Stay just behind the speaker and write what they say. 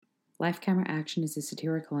Life Camera Action is a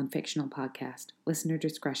satirical and fictional podcast. Listener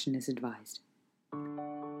discretion is advised.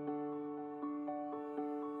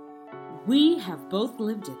 We have both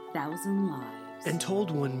lived 1,000 lives. And told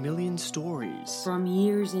 1,000,000 stories. From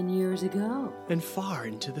years and years ago. And far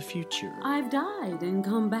into the future. I've died and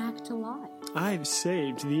come back to life. I've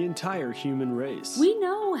saved the entire human race. We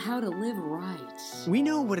know how to live right. We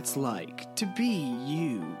know what it's like to be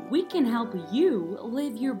you. We can help you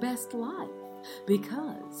live your best life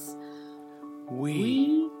because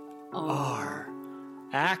we are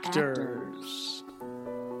actors.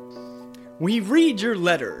 We read your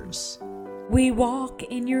letters. We walk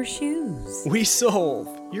in your shoes. We solve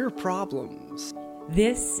your problems.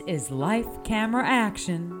 This is Life Camera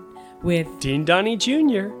Action with Dean Donnie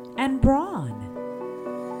Jr. and Braun.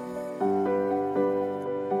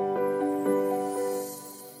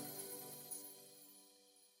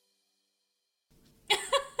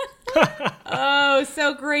 Oh,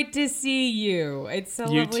 so great to see you. It's so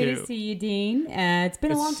You lovely too. to see you, Dean. It's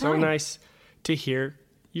been a long It's time. so nice to hear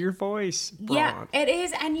your voice, Braun. Yeah, it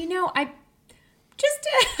is. And you know, I just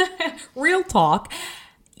real talk.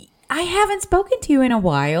 I haven't spoken to you in a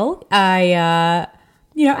while. Have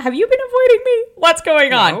you been avoiding me? What's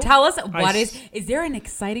going on? No. Tell us is there an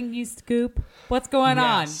exciting news scoop? What's going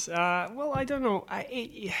Yes. Well, I don't know.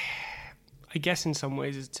 I guess in some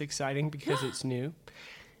ways it's exciting because it's new.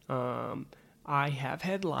 I have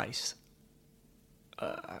had lice.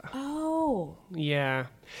 Oh. Yeah.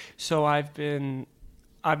 So I've been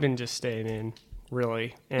just staying in,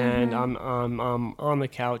 really, and I'm on the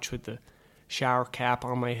couch with the shower cap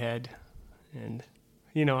on my head, and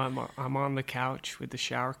I'm on the couch with the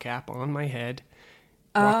shower cap on my head,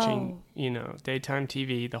 watching daytime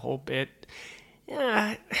TV, the whole bit.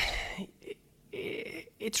 Yeah,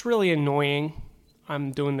 it's really annoying.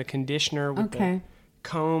 I'm doing the conditioner with the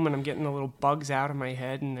comb, and I'm getting the little bugs out of my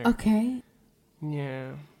head, and they're Okay.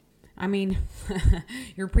 yeah. I mean,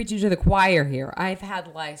 you're preaching to the choir here. I've had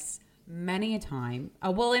lice many a time.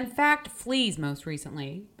 Well, in fact, fleas most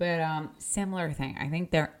recently, but similar thing. I think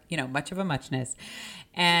they're much of a muchness,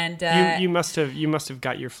 and You must have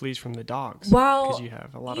got your fleas from the dogs. well, because you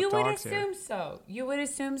have a lot of you would dogs there. assume so. You would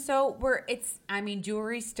assume so.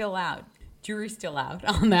 Jury's still out. Jury's still out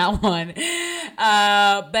on that one.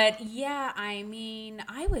 But yeah, I mean,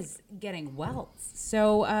 I was getting welts.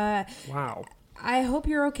 So Wow. I hope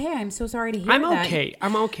you're okay. I'm so sorry to hear I'm that. okay.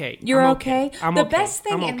 I'm okay. You're I'm okay? I'm the okay. best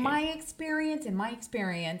thing I'm in okay. my experience,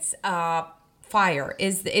 fire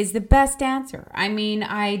is the best answer. I mean,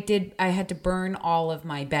 I had to burn all of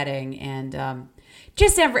my bedding and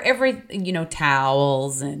just every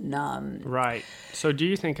towels and Right. So do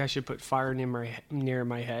you think I should put fire near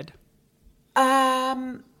my head?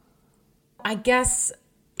 I guess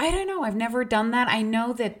I don't know. I've never done that. I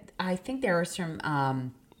know that I think there are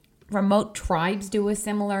some remote tribes do a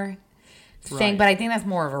similar thing, Right. but I think that's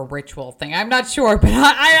more of a ritual thing. I'm not sure, but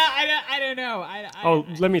I don't know.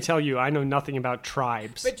 Let me tell you, I know nothing about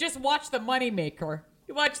tribes. But just watch The Moneymaker.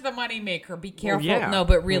 Watch The Moneymaker. Be careful. yeah. No,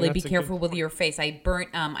 but really, Well, be that's a careful good with your face. I burnt.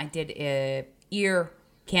 I did ear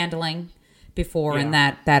candling before, and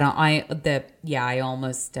Yeah. I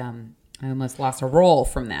almost lost a roll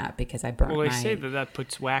from that because I burnt. Well, they say that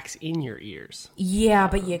puts wax in your ears. Yeah,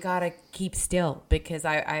 but you gotta keep still because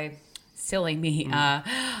I silly me.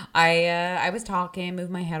 I was talking,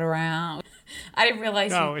 moved my head around. I didn't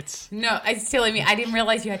realize. It's silly me. I didn't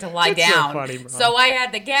realize you had to lie It's so down. funny, Mom. So I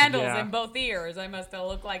had the candles Yeah. in both ears. I must have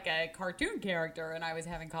looked like a cartoon character, and I was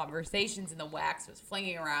having conversations, and the wax was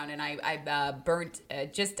flinging around, and I burnt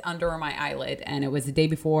just under my eyelid, and it was the day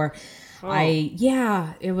before. Oh.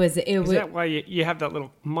 It was. Is that why you have that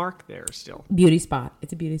little mark there still? Beauty spot.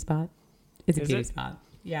 It's a beauty spot. It's a Is beauty it? spot.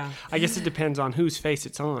 Yeah. I guess it depends on whose face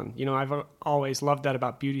it's on. I've always loved that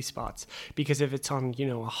about beauty spots because if it's on,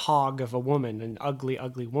 a hog of a woman, an ugly,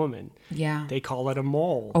 ugly woman, Yeah. they call it a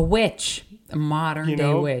mole. A witch. A modern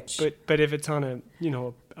day witch. But if it's on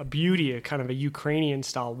a beauty, a kind of a Ukrainian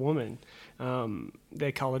style woman,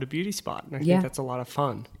 they call it a beauty spot. And I Yeah. think that's a lot of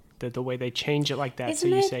fun. The way they change it like that. Isn't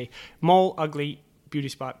so you it? say mole, ugly, beauty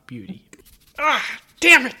spot, beauty. Ah,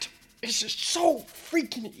 damn it! This is so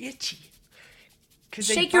freaking itchy. 'Cause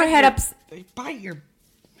they Shake your bite head up. They bite your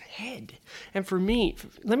head. And for me,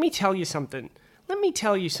 let me tell you something.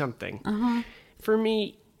 For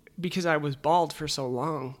me, because I was bald for so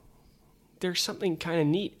long, there's something kind of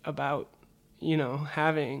neat about,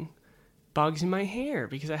 having bugs in my hair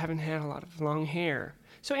because I haven't had a lot of long hair.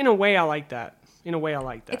 So in a way, I like that.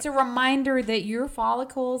 It's a reminder that your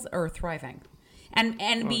follicles are thriving and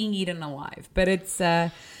being eaten alive. But it's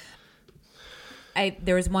there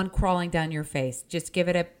was one crawling down your face. Just give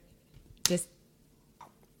it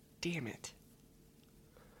damn it.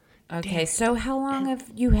 Okay, so how long have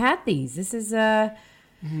you had these? This is Well,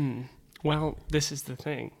 this is the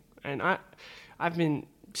thing. And I've been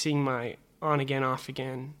seeing my on again, off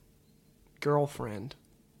again girlfriend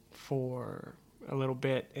for a little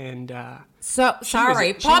bit, and so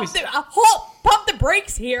sorry. Pump the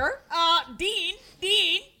brakes here. Dean,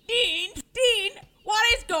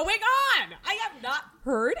 what is going on? I have not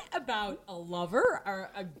heard about a lover or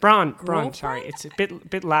a Braun, girlfriend. sorry, it's a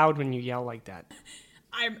bit loud when you yell like that.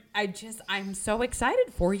 I'm so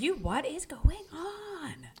excited for you. What is going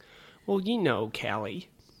on? Well, you know, Callie.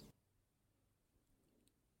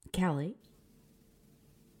 Callie.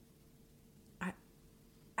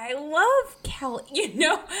 I love Callie. You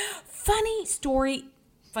know, funny stories.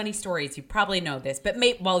 You probably know this, but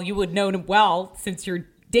you would know them well since you're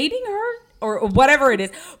dating her or whatever it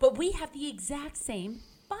is. But we have the exact same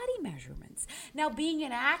body measurements. Now, being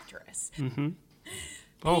an actress. Mm-hmm.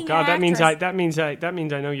 Oh God, that means I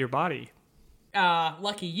know your body.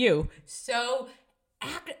 Lucky you. So,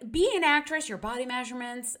 being an actress, your body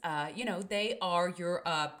measurements, they are your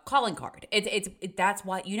calling card. That's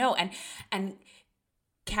what you know. And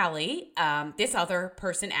Callie, this other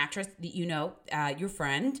person, actress that you know, your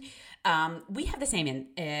friend, we have the same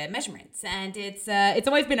measurements, and it's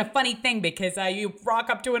always been a funny thing because you rock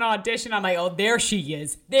up to an audition, I'm like, oh, there she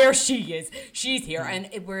is, she's here, and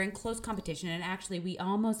we're in close competition. And actually,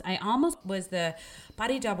 I almost was the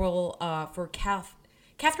body double for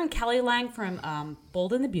Catherine Kelly Lang from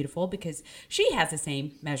Bold and the Beautiful because she has the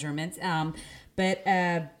same measurements. But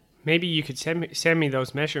maybe you could send me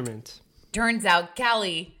those measurements. Turns out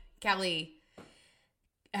Kelly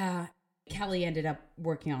ended up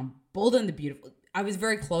working on Bold and the Beautiful. I was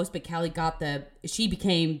very close, but Kelly she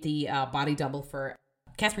became the body double for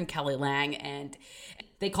Catherine Kelly Lang, and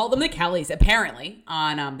they call them the Kellys, apparently,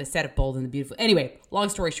 on the set of Bold and the Beautiful. Anyway, long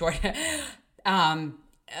story short,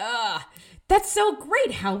 that's so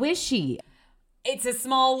great. How is she? It's a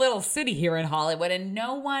small little city here in Hollywood, and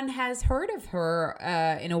no one has heard of her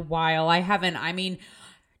in a while.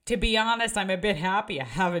 To be honest, I'm a bit happy I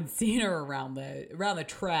haven't seen her around the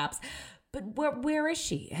traps. But where is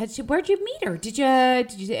she? Where'd you meet her? Did you?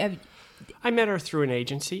 I met her through an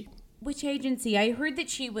agency. Which agency? I heard that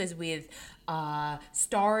she was with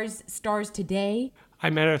Stars Today. I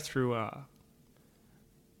met her through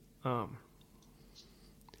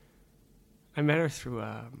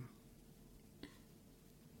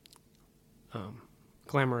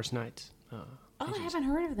Glamorous Nights. I haven't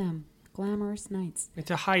heard of them. Glamorous Nights.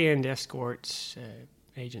 It's a high-end escorts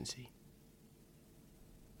agency.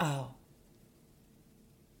 Oh.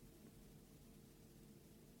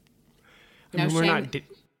 We're not.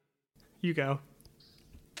 You go.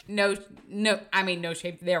 No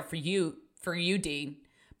shame there for you, Dean,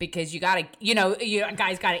 because you guys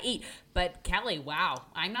gotta eat. But Kelly, wow,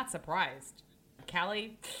 I'm not surprised.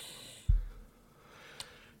 Kelly.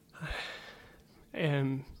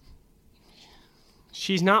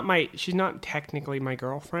 She's not technically my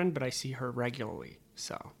girlfriend, but I see her regularly,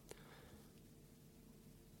 so.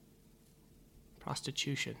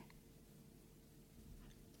 Prostitution.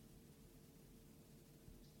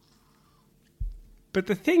 But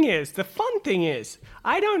the fun thing is,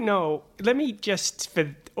 I don't know, let me just,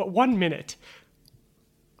 for 1 minute,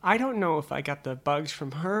 I don't know if I got the bugs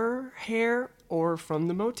from her hair or from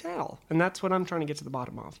the motel, and that's what I'm trying to get to the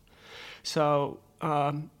bottom of. So,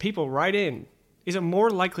 people write in. Is it more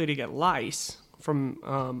likely to get lice from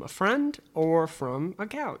a friend or from a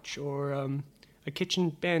couch or a kitchen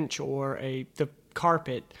bench or the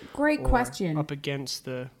carpet? Great question. Up against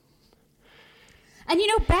the And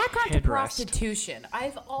back onto headrest. Prostitution.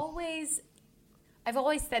 I've always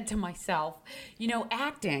said to myself,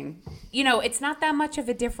 acting, it's not that much of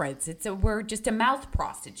a difference. We're just a mouth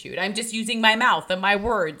prostitute. I'm just using my mouth and my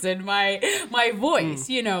words and my voice,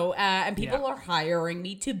 and people are hiring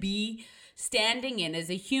me to be standing in as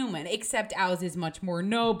a human, except ours is much more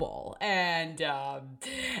noble and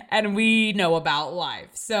we know about life.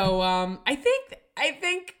 So I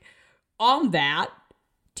think on that,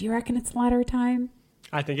 do you reckon it's letter time?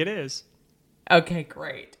 I think it is. Okay,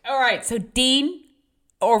 great. All right, so Dean,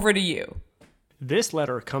 over to you. This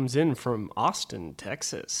letter comes in from Austin,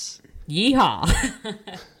 Texas.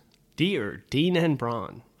 Yeehaw. Dear Dean and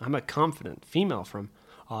Braun, I'm a confident female from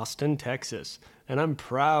Austin, Texas, and I'm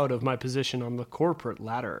proud of my position on the corporate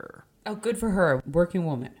ladder. Oh, good for her. Working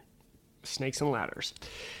woman. Snakes and ladders.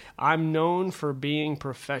 I'm known for being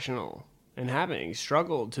professional and having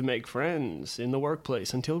struggled to make friends in the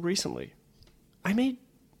workplace until recently. I made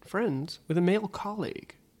friends with a male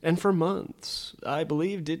colleague, and for months I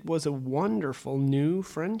believed it was a wonderful new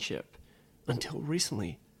friendship. Until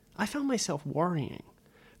recently, I found myself worrying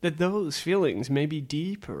that those feelings may be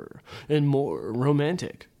deeper and more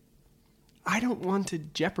romantic. I don't want to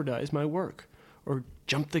jeopardize my work or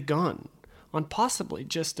jump the gun on possibly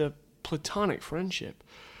just a platonic friendship.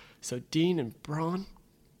 So Dean and Braun,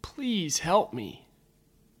 please help me.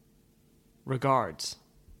 Regards,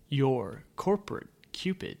 your corporate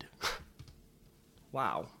Cupid.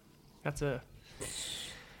 Wow.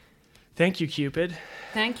 Thank you, Cupid.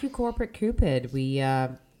 Thank you, Corporate Cupid.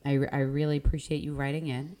 I really appreciate you writing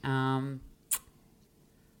in.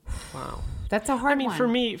 Wow. That's a hard one. For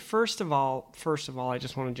me, first of all, I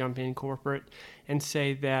just want to jump in, Corporate, and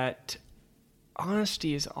say that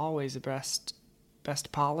honesty is always the best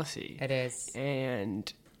policy. It is.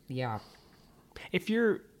 And yeah, if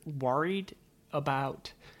you're worried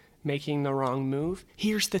about making the wrong move,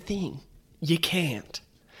 here's the thing. You can't.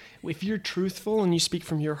 If you're truthful and you speak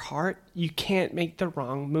from your heart, you can't make the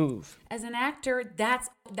wrong move. As an actor, that's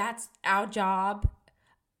our job.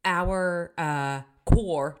 Our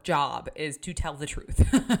core job is to tell the truth.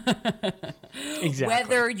 Exactly.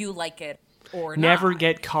 Whether you like it or not. Never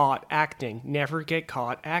get caught acting. Never get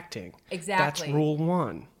caught acting. Exactly. That's rule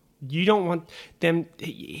 1. You don't want them.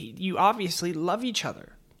 You obviously love each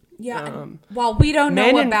other. Yeah. Well, we don't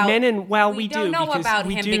know about men and well, we don't do know because about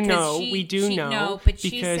we him do because know she- we do she- know no, but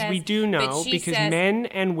she because says- we do but know she because says- men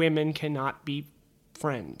and women cannot be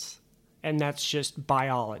friends, and that's just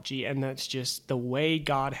biology, and that's just the way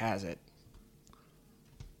God has it.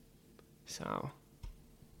 So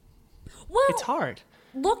well, it's hard.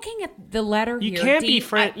 Looking at the letter You here, can't be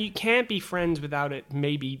Dean, You can't be friends without it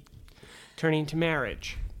maybe turning to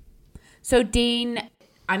marriage. So, Dean,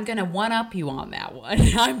 I'm going to one-up you on that one.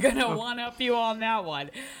 I'm going to one-up you on that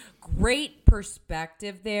one. Great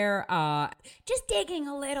perspective there. Just digging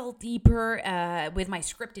a little deeper with my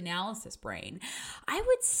script analysis brain, I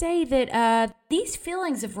would say that these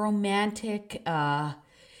feelings of romantic,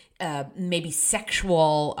 maybe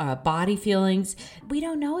sexual body feelings, we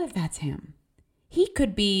don't know if that's him. He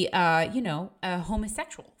could be, a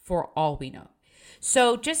homosexual for all we know.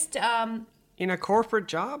 So just... In a corporate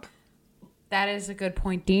job? That is a good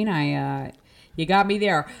point, Dean. You got me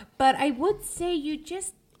there. But I would say you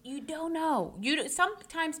don't know.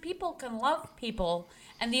 Sometimes people can love people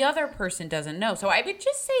and the other person doesn't know. So I would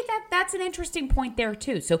just say that that's an interesting point there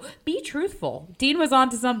too. So be truthful. Dean was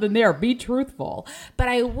onto something there. Be truthful. But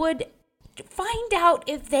I would find out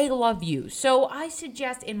if they love you. So I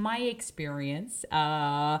suggest, in my experience,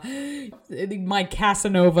 my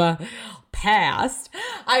Casanova past,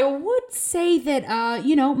 I would say that,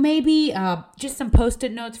 maybe just some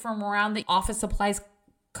Post-it notes from around the office supplies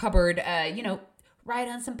cupboard, write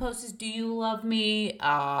on some Post-its, do you love me?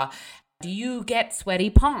 Do you get sweaty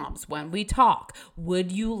palms when we talk?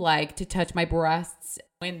 Would you like to touch my breasts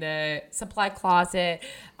in the supply closet?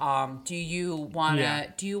 Do you want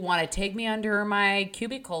to take me under my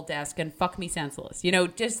cubicle desk and fuck me senseless?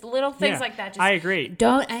 Just little things like that. Just I agree.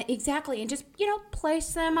 Don't exactly, and just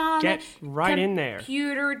place them on Get right in there.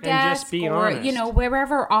 Computer desk, and just be or honest.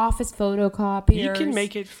 Wherever office photocopiers. You can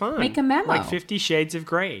make it fun. Make a memo, like 50 Shades of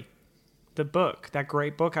Grey, the book, that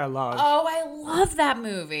great book I love. Oh, I love that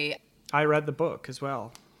movie. I read the book as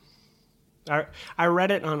well. I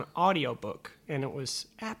read it on audiobook, and it was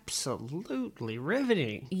absolutely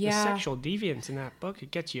riveting. Yeah. The sexual deviance in that book,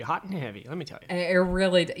 it gets you hot and heavy, let me tell you. It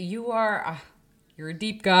really, you're a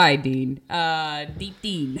deep guy, Dean. Deep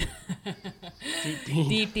Dean. Deep Dean.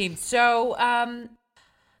 Deep Dean. So, I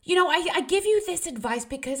give you this advice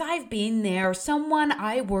because I've been there. Someone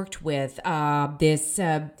I worked with, this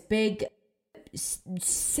big...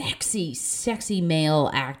 sexy male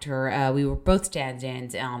actor. We were both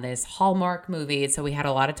stand-ins on this Hallmark movie, so we had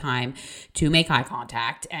a lot of time to make eye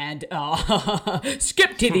contact and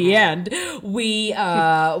skip to the end.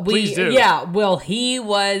 Please do. Yeah. Well, he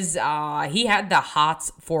had the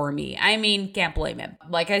hots for me. I mean, can't blame him.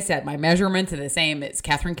 Like I said, my measurements are the same as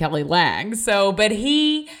Catherine Kelly Lang. So, but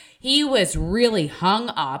he was really hung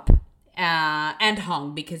up. And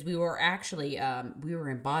hung because we were actually we were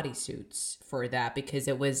in bodysuits for that because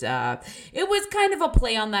it was kind of a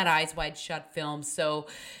play on that Eyes Wide Shut film, so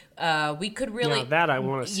we could really Now that I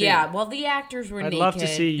want to see. Yeah, well, the actors were naked. I'd love to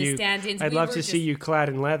see the you. stand-ins, I'd love to see you clad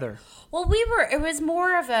in leather. Well, it was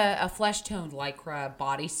more of a flesh-toned lycra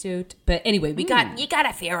bodysuit, but anyway, you got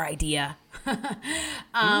a fair idea.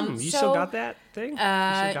 You still got that thing?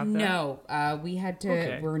 No, we had to.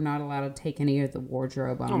 Okay. We're not allowed to take any of the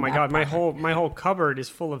wardrobe on. Oh my that god, part. my whole cupboard is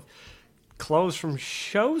full of clothes from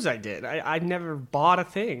shows I did. I never bought a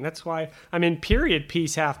thing. That's why I'm in period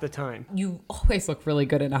piece half the time. You always look really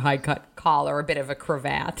good in a high-cut collar, a bit of a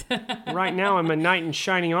cravat. Right now, I'm a knight in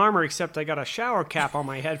shining armor, except I got a shower cap on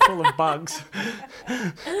my head full of bugs.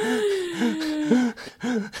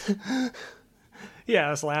 Yeah, I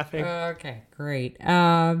was laughing. Okay, great.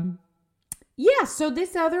 Yeah, so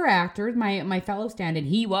this other actor, my fellow stand-in,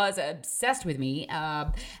 he was obsessed with me,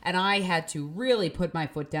 and I had to really put my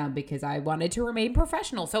foot down because I wanted to remain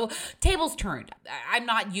professional. So tables turned. I'm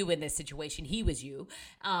not you in this situation. He was you.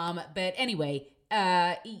 But anyway,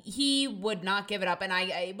 he would not give it up, and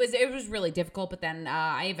it was really difficult. But then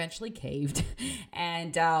I eventually caved,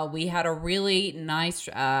 and we had a really nice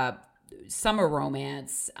summer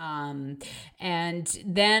romance. And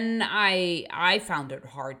then I found it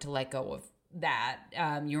hard to let go of that.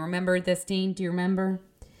 You remember this, Dean? Do you remember?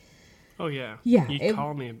 Oh yeah. Yeah. You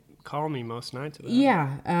call me most nights about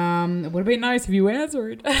Yeah. It would have been nice if you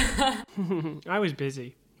answered. it. I was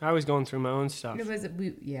busy. I was going through my own stuff.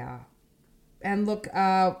 Yeah. And look,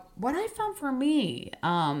 what I found for me,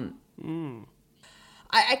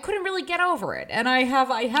 I couldn't really get over it, and I have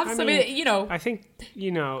some, you know. I think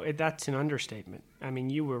that's an understatement. I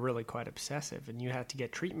mean, you were really quite obsessive, and you had to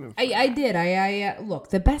get treatment. I did. I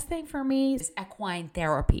look. The best thing for me is equine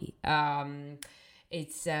therapy.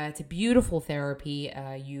 It's a beautiful therapy.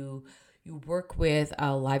 You work with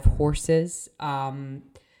live horses. Well,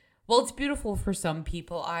 it's beautiful for some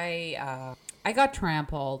people. I got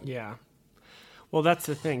trampled. Yeah. Well, that's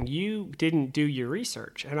the thing. You didn't do your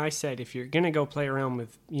research. And I said, if you're going to go play around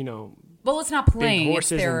with, well, it's not playing. Big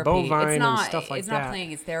horses it's therapy. and bovine it's not, and stuff like that. It's not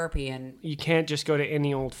playing. It's therapy. And you can't just go to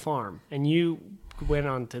any old farm. And you went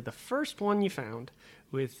on to the first one you found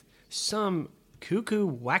with some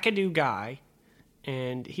cuckoo wackadoo guy.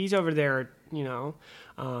 And he's over there, Rancho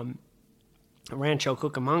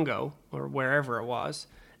Cucamonga or wherever it was.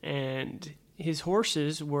 And his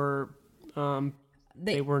horses were...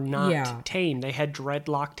 They were not tame. They had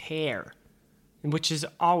dreadlocked hair, which is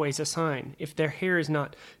always a sign. If their hair is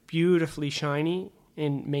not beautifully shiny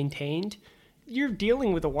and maintained, you're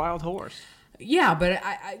dealing with a wild horse. Yeah, but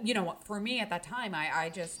for me at that time, I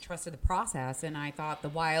just trusted the process, and I thought the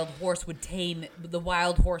wild horse would tame the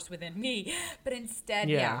wild horse within me. But instead,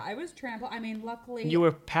 I was trampled. I mean, luckily... You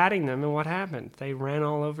were patting them, and what happened? They ran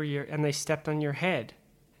all over and they stepped on your head.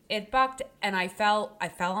 It bucked, and I fell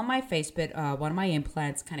on my face, but one of my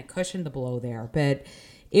implants kind of cushioned the blow there. But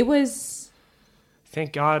it was...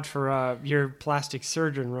 Thank God for your plastic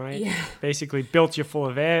surgeon, right? Yeah. Basically built you full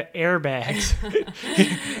of airbags.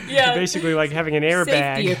 Yeah. Basically like having an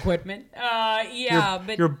airbag. Safety equipment.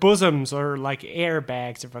 But... Your bosoms are like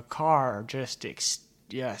airbags of a car just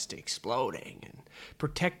exploding and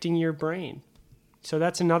protecting your brain. So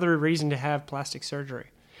that's another reason to have plastic surgery.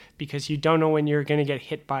 Because you don't know when you're going to get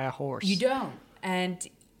hit by a horse. You don't.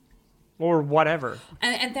 Or whatever.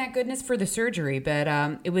 And thank goodness for the surgery, but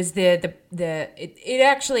it was it's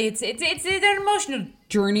an emotional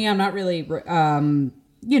journey. I'm not really I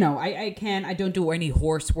don't do any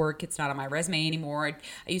horse work. It's not on my resume anymore.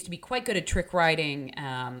 I used to be quite good at trick riding.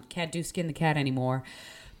 Can't do skin the cat anymore.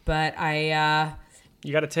 But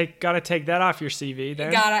you gotta take that off your CV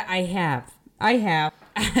then. I have.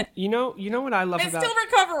 You know what I love about... I'm still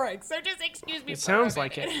recovering, so just excuse me. It sounds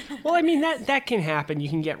like it. Well, I mean, that can happen. You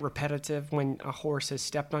can get repetitive when a horse has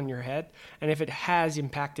stepped on your head. And if it has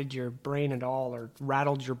impacted your brain at all or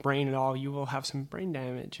rattled your brain at all, you will have some brain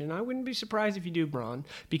damage. And I wouldn't be surprised if you do, Braun,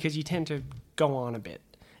 because you tend to go on a bit.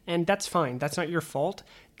 And that's fine. That's not your fault.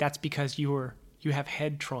 That's because you have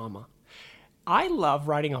head trauma. I love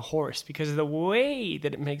riding a horse because of the way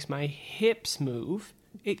that it makes my hips move.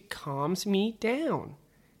 It calms me down.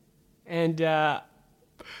 And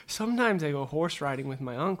sometimes I go horse riding with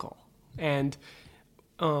my uncle. And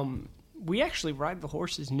we actually ride the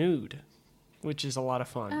horses nude, which is a lot of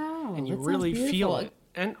fun. Oh, and you that really sounds feel beautiful. it.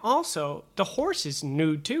 And also, the horse is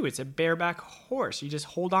nude too. It's a bareback horse. You just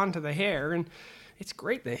hold on to the hair, and it's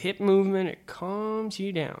great. The hip movement, it calms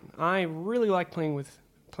you down. I really like playing with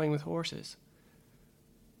horses.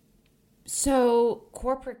 So,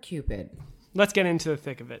 Corporate Cupid. Let's get into the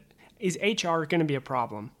thick of it. Is HR going to be a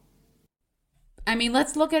problem? I mean,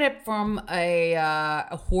 let's look at it from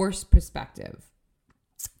a horse perspective.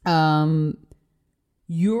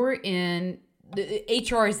 You're in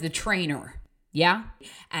HR is the trainer, yeah,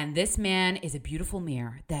 and this man is a beautiful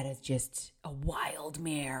mare that is just a wild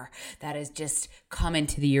mare that has just come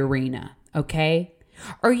into the arena. Okay,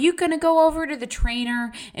 are you gonna go over to the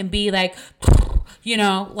trainer and be like,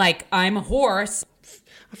 like I'm a horse?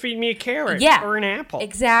 Feed me a carrot or an apple.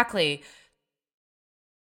 Exactly.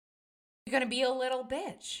 You're going to be a little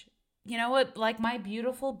bitch. you know what, like my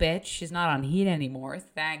beautiful bitch, she's not on heat anymore,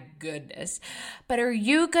 thank goodness. But are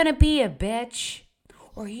you gonna be a bitch?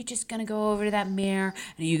 Or are you just gonna go over to that mirror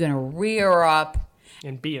and are you gonna rear up?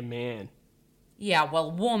 And be a man. Yeah, well,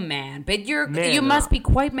 woman. But you Man must up. be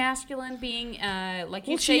quite masculine being, like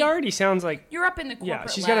you Well, say. she already sounds like... You're up in the corporate Yeah,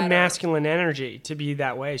 she's ladder. got a masculine energy to be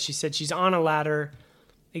that way. She said she's on a ladder.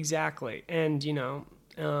 Exactly. And,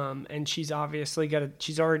 and she's obviously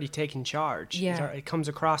she's already taken charge. Yeah. It comes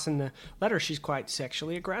across in the letter she's quite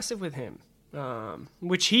sexually aggressive with him,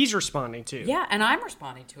 which he's responding to. Yeah, and I'm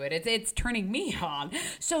responding to it. It's turning me on.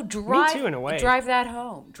 So drive, Me too, in a way. Drive that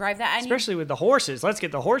home. Drive that, and Especially with the horses. Let's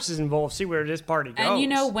get the horses involved, see where this party goes.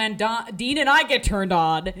 and when Dean and I get turned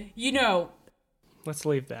on, Let's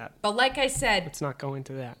leave that. But like I said, Let's not go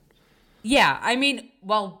into that. yeah, I mean,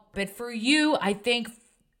 well, but for you, I think,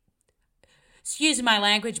 excuse my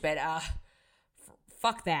language, but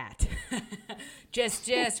fuck that. just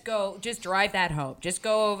drive that home. Just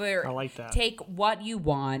go over. I like that. Take what you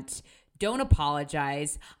want. Don't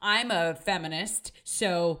apologize. I'm a feminist,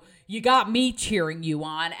 so you got me cheering you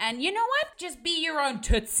on. And you know what? Just be your own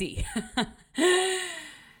Tootsie.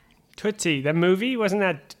 Tootsie, the movie? Wasn't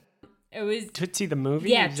that It was Tootsie the movie?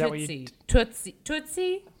 yeah, Is that what Tootsie.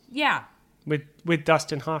 Tootsie. Yeah. with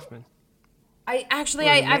Dustin Hoffman.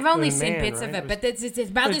 I've only with a seen man, bits of right? it, but it's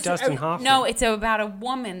about with this. Dustin Hoffman. No, it's about a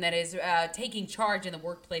woman that is taking charge in the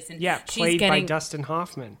workplace, and Yeah, she's played by getting. Dustin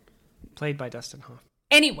Hoffman. Played by Dustin Hoffman.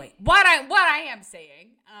 Anyway, what I am saying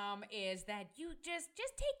is that you just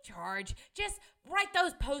take charge. Just write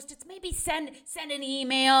those post-its. Maybe send an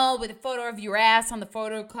email with a photo of your ass on the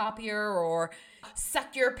photocopier, or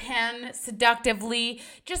suck your pen seductively.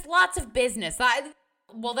 Just lots of business.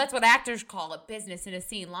 Well, that's what actors call it, business in a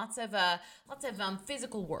scene. Lots of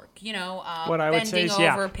physical work. What I would say bending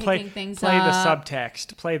is, over, play picking things the up.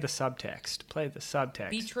 subtext. Play the subtext. Play the subtext.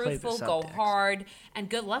 Be Play the truthful, go subtext. hard, and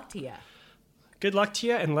good luck to you. Good luck to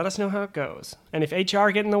you, and let us know how it goes. And if HR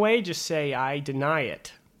get in the way, just say, I deny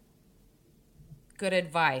it. Good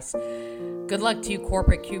advice. Good luck to you,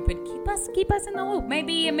 corporate Cupid. Keep us in the loop.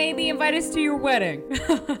 Maybe invite us to your wedding.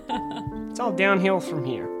 It's all downhill from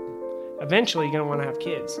here. Eventually, you're going to want to have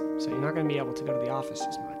kids, so you're not going to be able to go to the office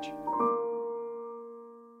as much.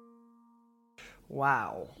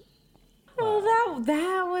 Wow. Well,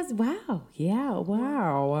 that was wow. Yeah,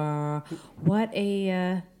 wow. What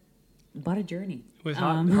a journey. It was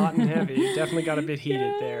hot and heavy. It definitely got a bit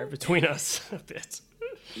heated there between us a bit.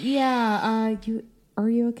 Yeah. Are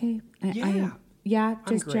you okay? Yeah. I'm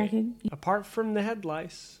just great. checking. Apart from the head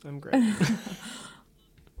lice, I'm great.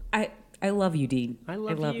 I love you, Dean. I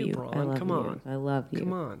love you, Braun. I love Come you. on. I love you.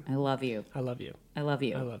 Come on. I love you. I love you. I love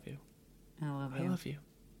you. I love you. I love I you. love you.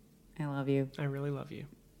 I love you. I really love you.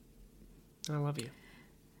 I love you.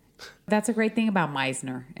 That's a great thing about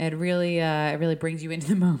Meisner. It really brings you into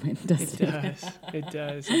the moment, doesn't it? It does. It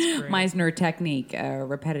does. It's great. Meisner technique,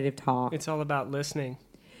 repetitive talk. It's all about listening.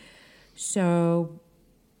 So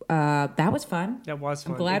that was fun. That was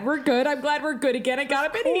fun. I'm glad we're good. Again, I got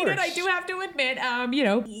a bit heated. I course. do have to admit.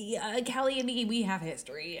 Kelly and me, we have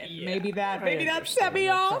history, and Yeah, maybe that I set me understand. It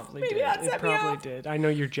off. probably Maybe did. that It set me probably off. did. I know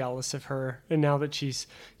you're jealous of her, and now that she's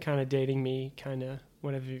kind of dating me, kind of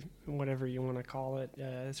whatever you want to call it,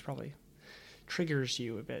 it's probably triggers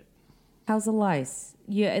you a bit. How's the lice?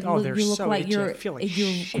 They're You look so like itchy. I you're feel like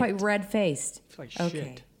you're shit. quite red faced. I feel like Okay.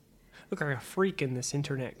 shit. Look like a freak in this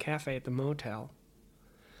internet cafe at the motel.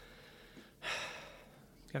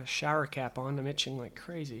 Got a shower cap on. I'm itching like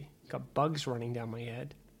crazy. Got bugs running down my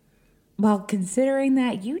head. Well, considering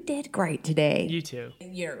that, you did great today. You too.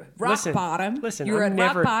 You're rock bottom. Listen, You're I'm at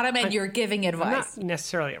never- rock bottom, and I'm- you're giving I'm advice. not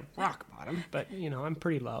necessarily at rock bottom, but I'm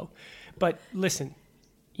pretty low. But listen,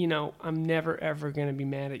 I'm never ever going to be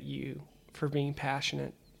mad at you for being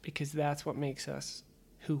passionate, because that's what makes us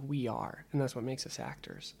who we are, and that's what makes us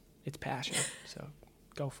actors. It's passion. So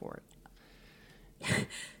go for it.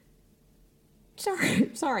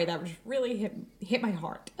 Sorry, that was really hit my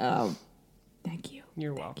heart. Thank you.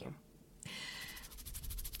 You're welcome.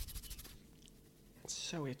 It's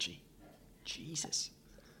so itchy. Jesus.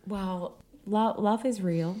 Well, love is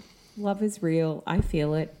real. Love is real. I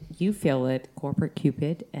feel it. You feel it. Corporate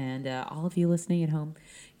Cupid, and all of you listening at home,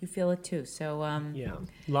 you feel it too. So, Yeah.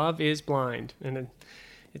 Love is blind, and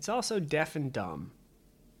it's also deaf and dumb.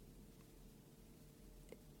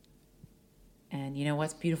 And you know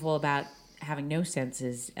what's beautiful about having no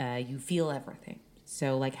senses? You feel everything.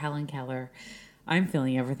 So, like Helen Keller, I'm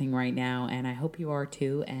feeling everything right now, and I hope you are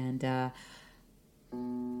too. And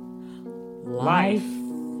Life,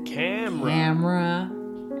 camera,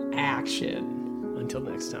 action. Until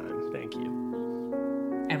next time, thank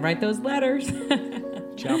you. And write those letters.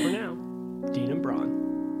 Ciao for now. Dean and Braun.